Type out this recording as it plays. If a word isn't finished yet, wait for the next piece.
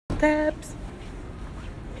steps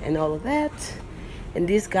and all of that. And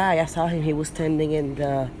this guy, I saw him, he was standing in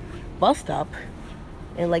the bus stop,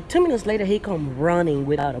 and like 2 minutes later he come running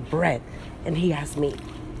without a bread, and he asked me,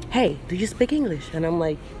 hey, do you speak English? And I'm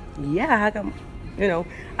like, yeah, how come,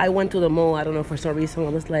 I went to the mall, I don't know, for some reason I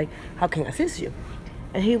was like, how can I assist you?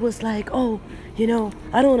 And he was like, oh, I don't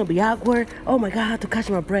want to be awkward, oh my God, I have to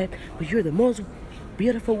catch my breath, but you're the most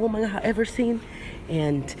beautiful woman I have ever seen,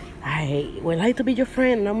 and I would like to be your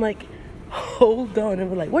friend. And I'm like, hold on. And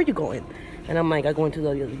we're like, where you going? And I'm like, I'm going to the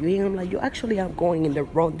WWE. And I'm like, you actually are going in the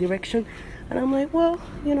wrong direction. And I'm like, well,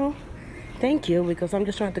 thank you, because I'm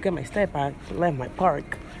just trying to get my step. I left my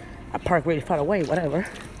park. I parked really far away, whatever.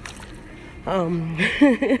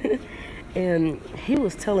 And he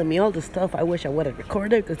was telling me all the stuff I wish I would have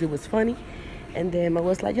recorded because it was funny. And then I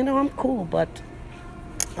was like, I'm cool, but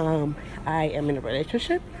I am in a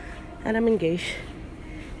relationship and I'm engaged.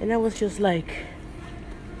 And I was just like,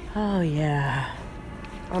 oh yeah,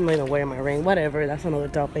 I'm not gonna wear my ring, whatever, that's another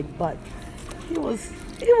topic. But he was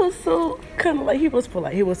so kind of like, he was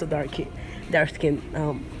polite. He was a dark skinned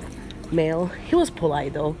male. He was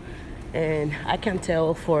polite though, and I can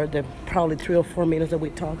tell for the probably 3 or 4 minutes that we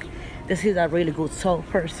talked that he's a really good soul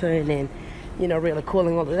person, and really cool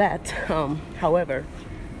and all of that. However,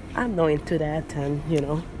 I'm not into that, and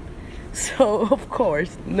so of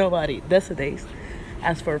course nobody these days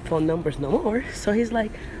asks for phone numbers no more. So he's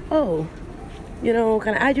like, oh,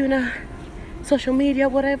 can I add you in a social media,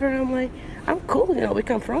 whatever? I'm like, I'm cool, we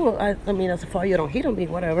can follow. I mean, as far you don't hit on me,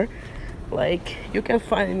 whatever. Like, you can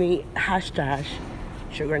find me hashtag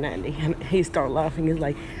Sugar Nandy. And he started laughing. He's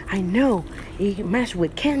like, I know, you match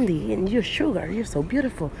with Candy, and you're sugar, you're so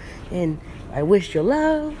beautiful, and I wish you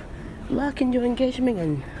luck in your engagement,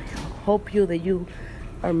 and hope that you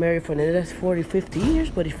are married for the next 40-50 years.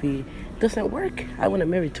 But if it doesn't work, I want to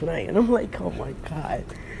marry tonight. And I'm like, oh my God.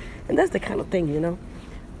 And that's the kind of thing,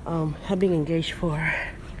 I've been engaged for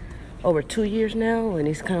over 2 years now, and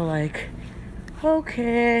it's kind of like,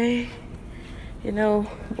 okay,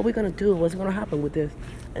 what we gonna do? What's gonna happen with this?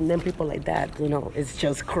 And then people like that, it's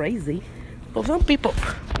just crazy. But some people,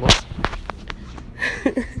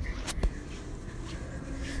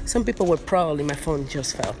 some people would probably, my phone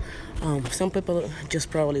just fell. Some people just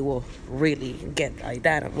probably will really get like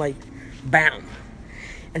that. I'm like, bam.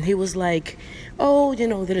 And he was like, oh,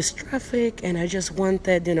 there is traffic, and I just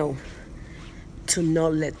wanted, to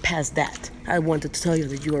not let past that. I wanted to tell you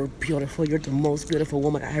that you are beautiful. You're the most beautiful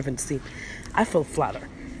woman I haven't seen. I feel flattered.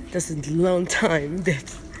 This is a long time.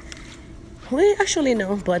 Well, actually,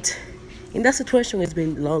 no, but in that situation, it's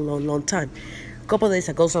been long time. A couple of days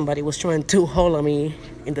ago, somebody was trying to holla me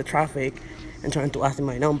in the traffic and trying to ask me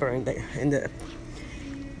my number, and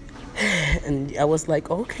I was like,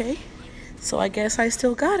 okay. So I guess I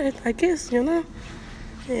still got it, I guess,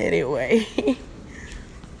 Anyway,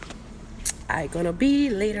 I gonna be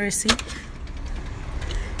later, see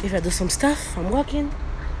if I do some stuff. I'm walking.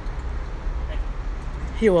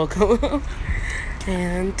 You're welcome.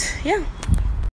 And yeah.